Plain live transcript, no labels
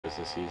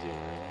practice this easy in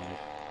real life.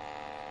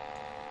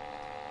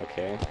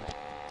 Okay,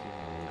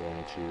 I'm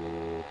going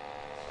to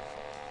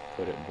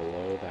put it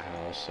below the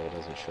house so it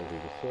doesn't show through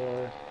the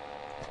floor.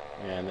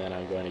 And then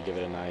I'm going to give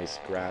it a nice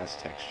grass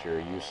texture.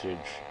 Usage,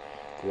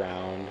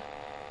 ground,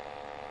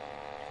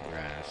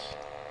 grass.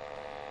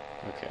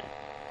 Okay.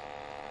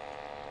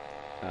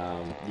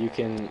 You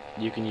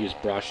can use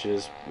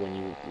brushes when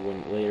you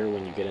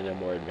get into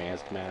more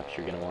advanced maps.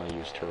 You're gonna want to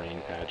use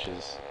terrain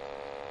patches.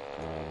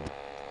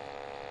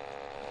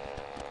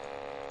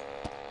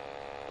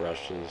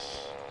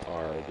 Brushes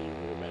are the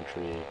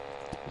rudimentary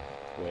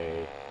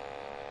way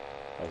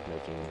of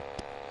making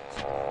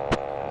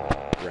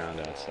ground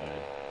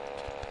outside.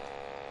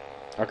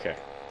 Okay.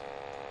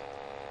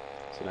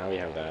 So now we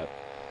have that.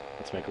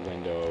 Let's make a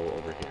window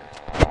over here.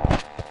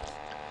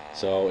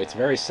 So it's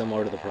very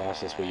similar to the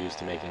process we used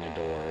to making a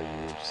door.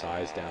 You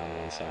size down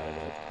one side of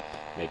it,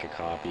 make a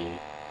copy,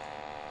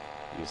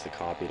 use the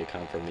copy to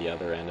come from the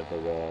other end of the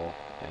wall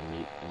and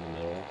meet in the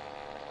middle.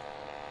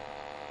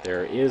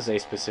 There is a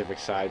specific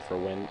size for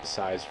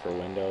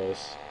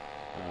windows.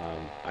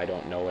 I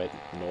don't know it,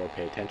 nor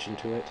pay attention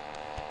to it,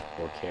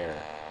 or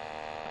care.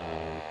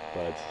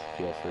 But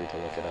feel free to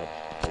look it up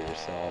for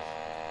yourself.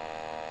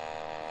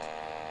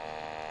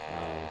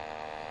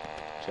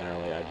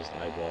 Generally, I just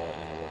eyeball it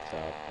and it works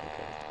out.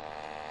 Okay.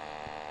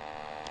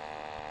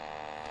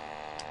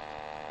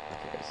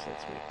 Okay, so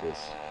let's make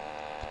this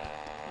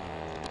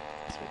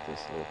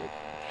a little bit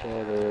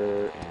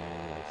shorter,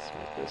 and let's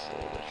make this a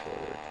little bit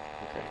shorter.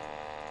 Okay.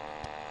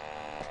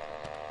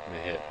 I'm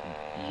gonna hit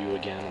U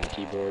again on the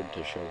keyboard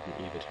to show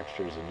me the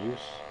textures in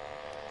use.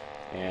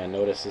 And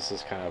notice this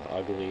is kind of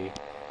ugly.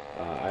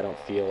 I don't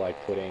feel like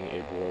putting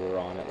a border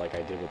on it like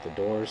I did with the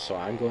doors, so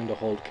I'm going to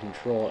hold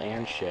Control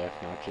and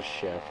Shift, not just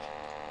Shift,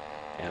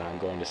 and I'm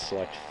going to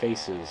select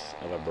faces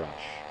of a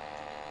brush.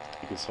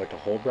 You can select a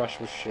whole brush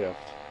with Shift.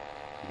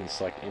 You can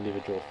select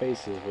individual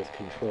faces with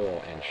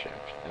Control and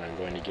Shift, and I'm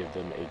going to give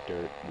them a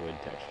dirt wood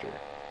texture.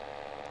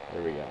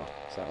 There we go.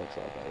 So that looks a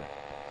lot better.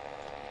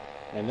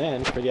 And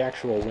then for the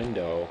actual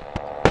window,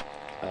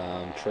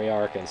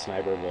 Treyarch and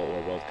Sniper Bolt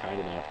were both kind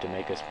enough to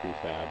make us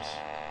prefabs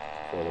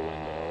for the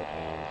window.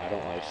 I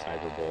don't like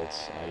Sniper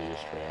Bolts. I use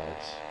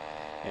Treyarch's,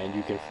 and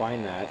you can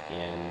find that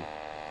in.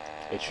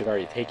 It should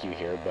already take you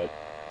here, but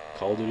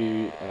Call of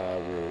Duty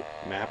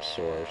map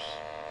source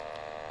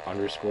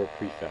 _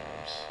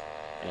 prefabs.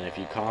 And if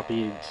you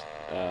copied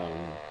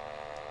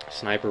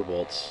Sniper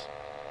Bolts,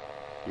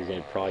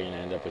 you're probably going to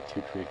end up with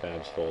 2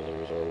 prefabs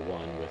folders, or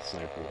one with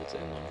Sniper Bolts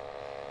in them.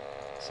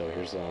 So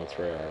here's the one with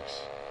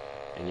Treyarch's.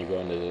 And you go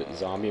into the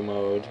zombie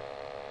mode,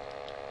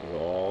 you go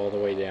all the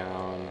way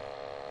down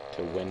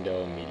to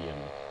window medium.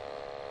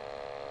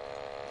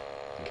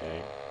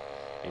 Okay?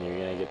 And you're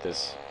going to get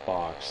this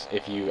box.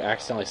 If you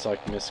accidentally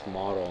select MISC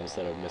model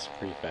instead of MISC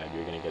prefab,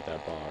 you're going to get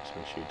that box.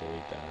 Make sure you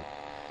delete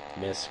that.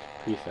 MISC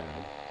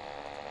prefab.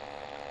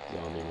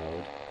 Zombie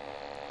mode.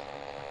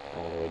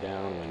 All the way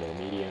down, window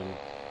medium.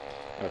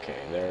 Okay,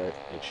 there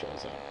it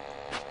shows up.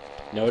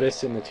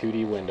 Notice in the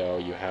 2D window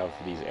you have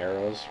these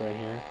arrows right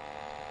here.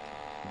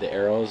 The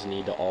arrows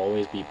need to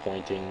always be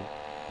pointing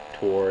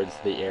towards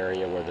the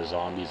area where the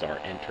zombies are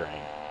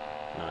entering.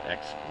 Not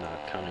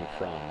coming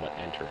from, but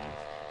entering.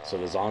 So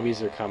the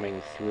zombies are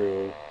coming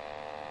through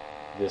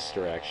this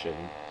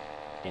direction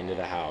into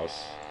the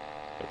house.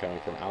 They're coming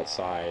from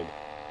outside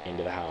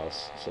into the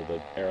house, so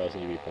the arrows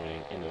need to be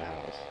pointing into the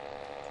house.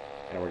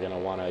 And we're going to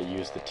want to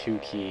use the 2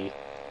 key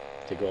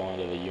to go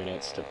onto the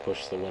units to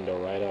push the window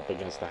right up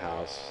against the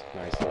house,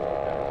 nicely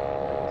like that.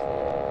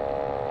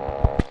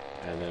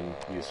 And then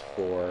use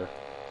 4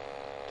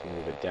 to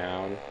move it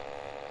down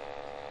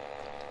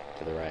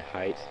to the right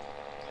height.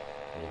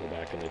 And we'll go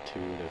back into 2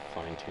 to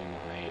fine-tune the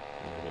height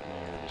a little bit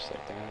more, just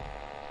like that.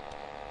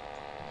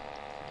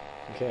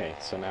 Okay,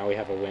 so now we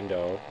have a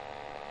window,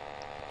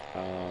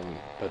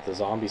 but the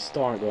zombies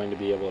still aren't going to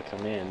be able to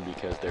come in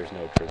because there's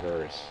no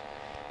traverse.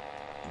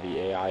 The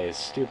AI is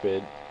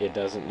stupid. It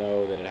doesn't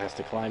know that it has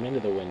to climb into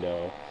the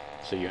window,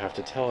 so you have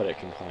to tell it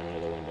can climb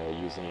into the window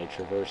using a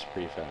traverse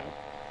prefab.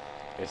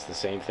 It's the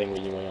same thing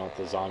when you want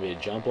the zombie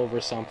to jump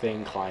over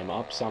something, climb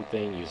up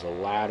something, use a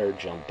ladder,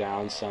 jump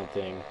down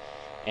something.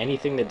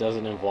 Anything that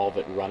doesn't involve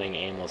it running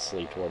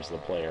aimlessly towards the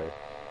player.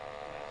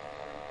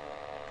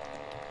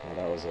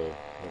 Well,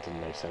 that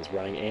didn't make sense.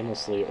 Running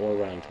aimlessly or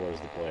running towards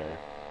the player.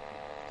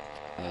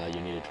 You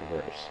need a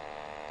traverse.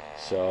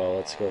 So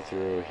let's go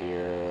through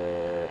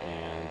here,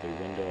 and the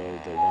one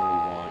we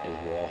want is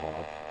wall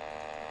hop.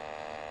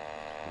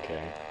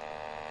 Okay.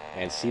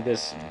 And see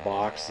this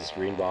box, this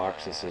green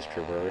box that says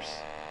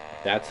traverse?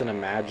 That's an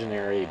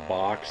imaginary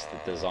box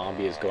that the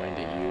zombie is going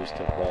to use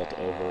to vault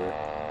over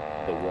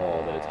the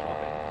wall that it's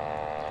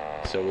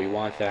hopping. So we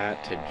want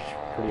that to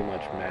pretty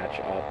much match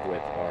up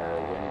with our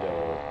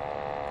window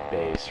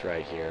base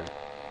right here.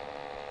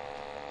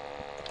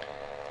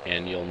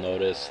 And you'll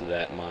notice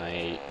that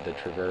the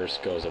traverse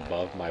goes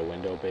above my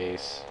window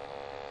base.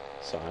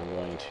 So I'm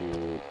going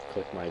to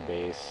click my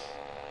base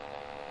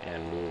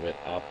and move it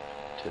up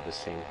to the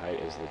same height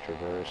as the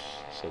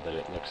traverse so that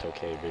it looks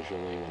okay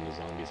visually when the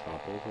zombies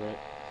hop over it.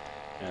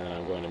 And then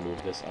I'm going to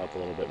move this up a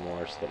little bit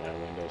more so that my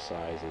window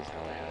size is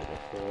how I had it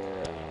before,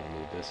 and then I'll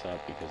move this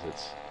up because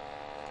it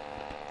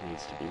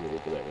needs to be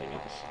moved with everything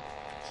else.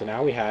 So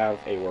now we have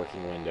a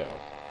working window.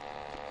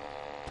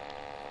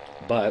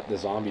 But the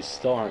zombies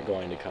still aren't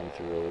going to come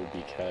through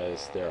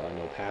because there are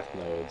no path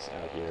nodes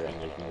out here and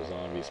there's no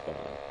zombie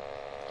spawn.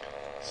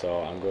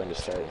 So I'm going to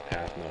start with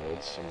path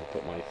nodes. I'm going to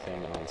put my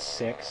thing on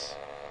 6.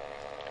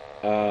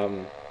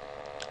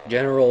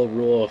 General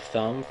rule of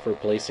thumb for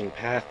placing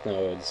path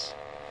nodes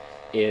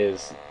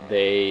is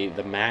the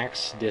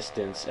max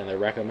distance and the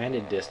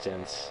recommended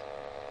distance,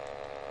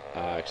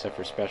 except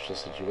for special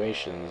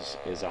situations,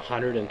 is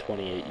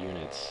 128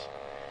 units.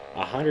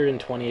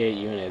 128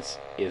 units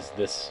is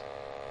this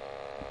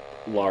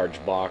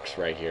large box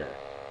right here.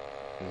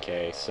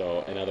 Okay,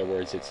 so in other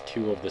words, it's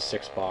 2 of the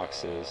 6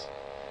 boxes,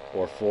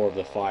 or 4 of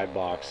the 5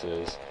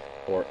 boxes,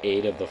 or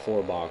 8 of the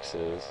 4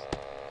 boxes,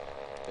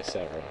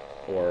 etc.,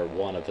 or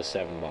 1 of the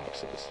 7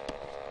 boxes.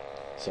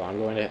 So I'm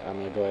going to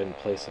go ahead and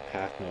place a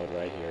path node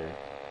right here,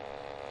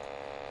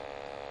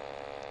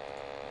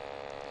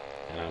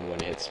 and I'm going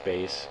to hit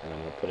space, and I'm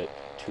going to put it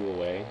 2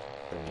 away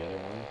from the other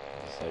one,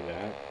 just like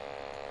that.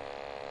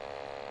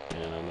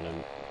 And I'm going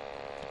to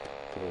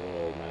put a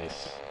little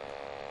nice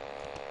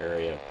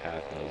area of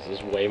path nodes. This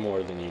is way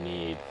more than you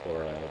need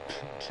for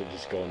to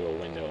just go into a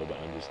window, but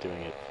I'm just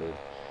doing it for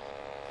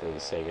the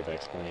sake of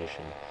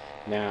explanation.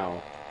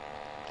 Now,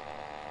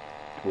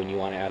 when you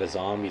want to add a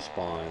zombie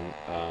spawn,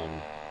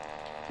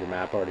 your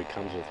map already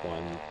comes with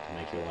one to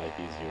make your life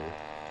easier.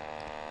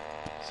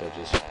 So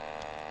just,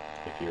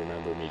 if you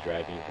remember me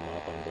dragging him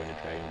up, I'm going to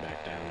drag him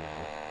back down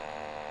now.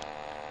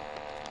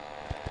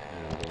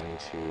 And I'm going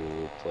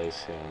to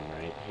place him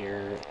right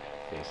here,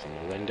 facing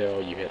the window.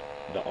 You hit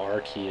the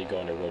R key to go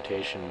into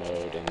rotation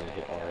mode, and then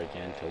hit R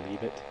again to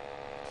leave it.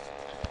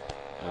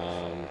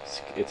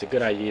 It's a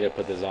good idea to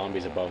put the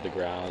zombies above the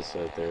ground so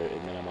that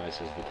it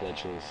minimizes the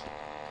glitches.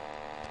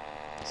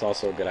 It's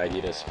also a good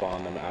idea to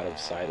spawn them out of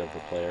sight of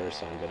the player,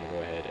 so I'm going to go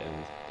ahead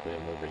and put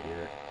him over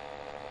here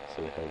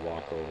so that he'll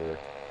walk over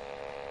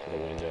to the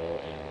window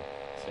and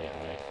say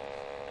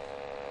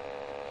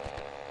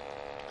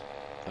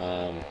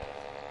hi.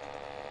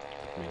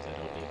 Means I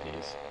don't need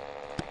these.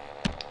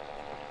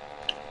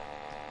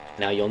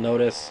 Now you'll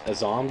notice a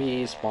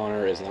zombie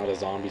spawner is not a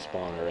zombie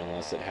spawner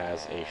unless it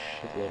has a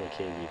shitload of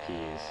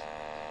KVPs.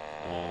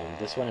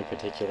 This one in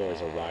particular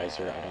is a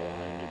riser. I don't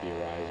want him to be a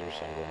riser,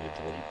 so I'm going to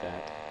delete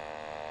that.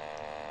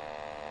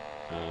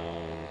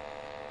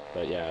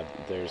 But yeah,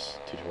 there's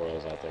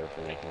tutorials out there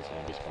for making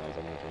zombie spawns.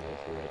 I'm not going to go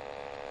through it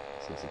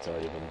since it's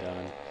already been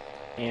done.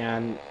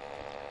 And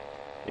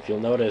if you'll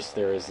notice,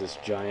 there is this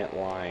giant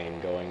line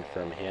going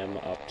from him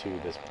up to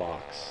this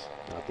box.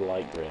 Not the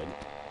light grid.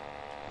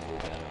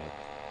 Move that up.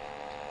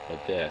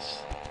 But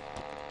this.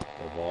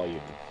 The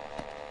volume.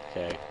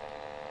 Okay.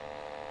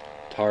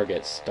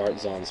 Targets, start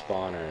zone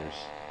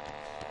spawners.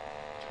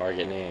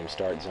 Target name,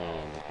 start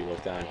zone. If you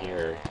look down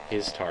here,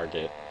 his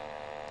target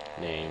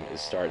name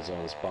is start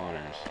zone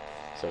spawners.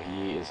 So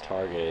he is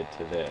targeted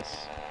to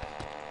this.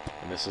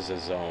 And this is a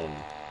zone.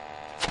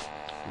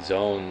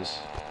 Zones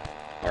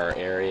are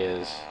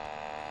areas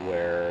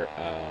where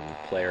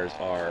players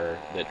are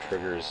that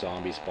triggers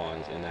zombie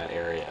spawns in that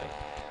area.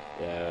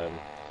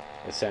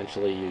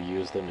 Essentially, you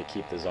use them to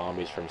keep the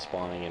zombies from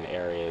spawning in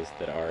areas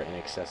that are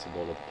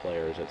inaccessible to the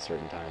players at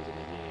certain times in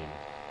the game.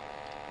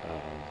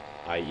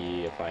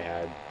 I.e., if I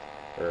had,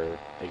 or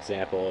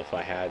example, if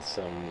I had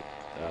some,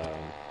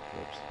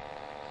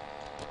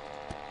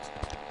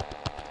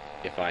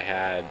 if I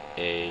had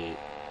a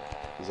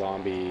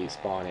zombie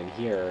spawn in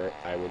here,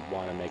 I would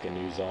want to make a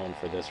new zone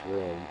for this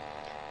room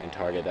and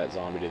target that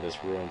zombie to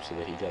this room so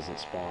that he doesn't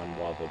spawn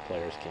while the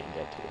players can't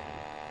get to him.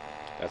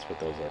 That's what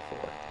those are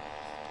for.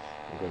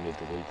 I'm going to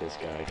delete this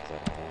guy because I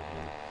don't want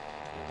him.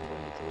 And I'm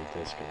going to delete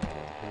this because I don't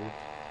want him.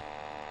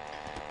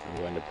 I'm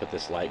going to put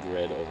this light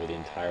grid over the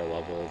entire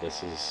level.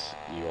 This is,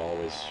 you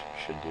always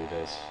should do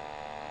this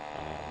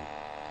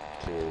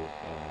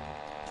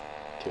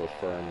to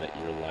affirm that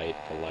your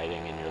the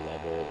lighting in your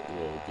level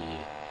will be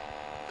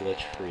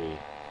glitch free.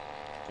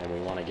 And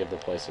we want to give the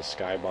place a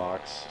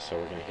skybox, so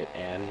we're going to hit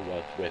N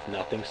with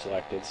nothing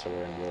selected, so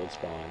we're in world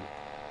spawn.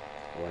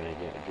 We're going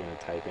to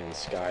type in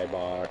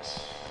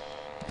skybox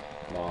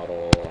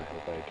model. I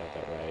hope I got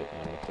that right.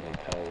 I'm going to put in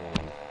pedal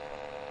 1.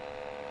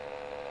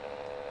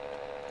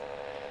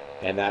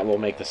 And that will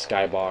make the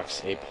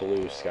skybox a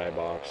Paloo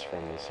skybox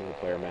from the single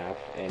player map.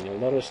 And you'll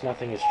notice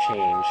nothing has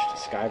changed.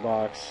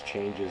 Skybox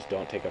changes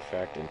don't take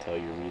effect until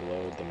you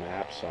reload the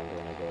map, so I'm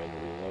going to go ahead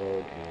and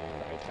reload,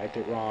 and I typed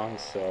it wrong,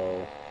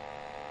 so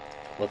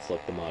let's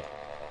look them up.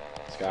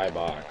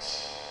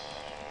 Skybox.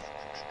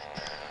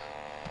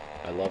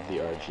 I love the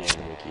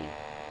RGN wiki.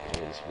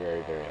 It is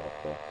very, very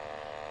helpful.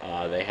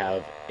 They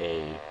have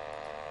a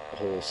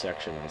whole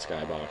section on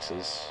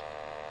skyboxes.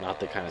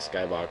 Not the kind of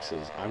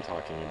skyboxes I'm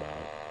talking about.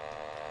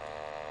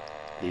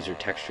 These are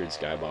textured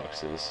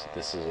skyboxes.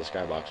 This is a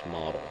skybox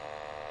model.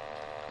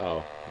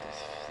 Oh,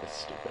 That's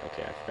stupid.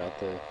 Okay, I forgot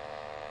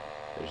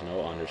there's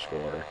no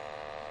underscore.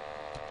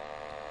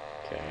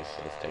 Okay,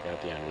 so let's take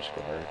out the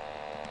underscore.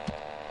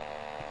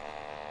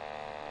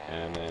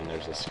 And then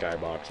there's a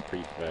skybox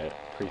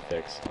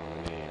prefix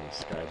on the name,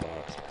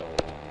 skybox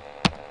L1.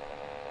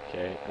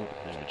 Okay, oh,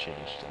 now it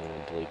changed. And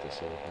then delete this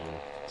old one.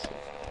 So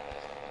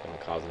don't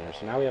cause an error.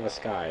 So now we have a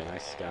sky, a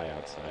nice sky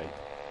outside.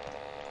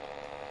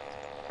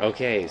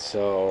 Okay,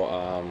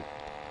 so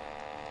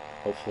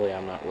hopefully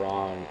I'm not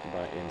wrong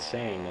in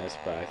saying this,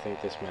 but I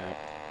think this map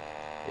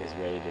is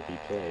ready to be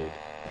played.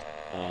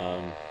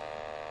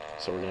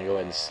 So we're going to go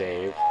ahead and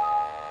save,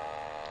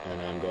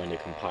 and I'm going to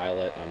compile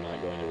it. I'm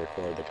not going to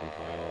record the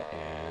compile,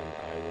 and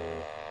I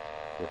will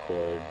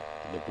record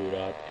the boot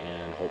up,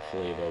 and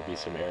hopefully there'll be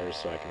some errors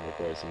so I can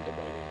record some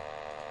debugging.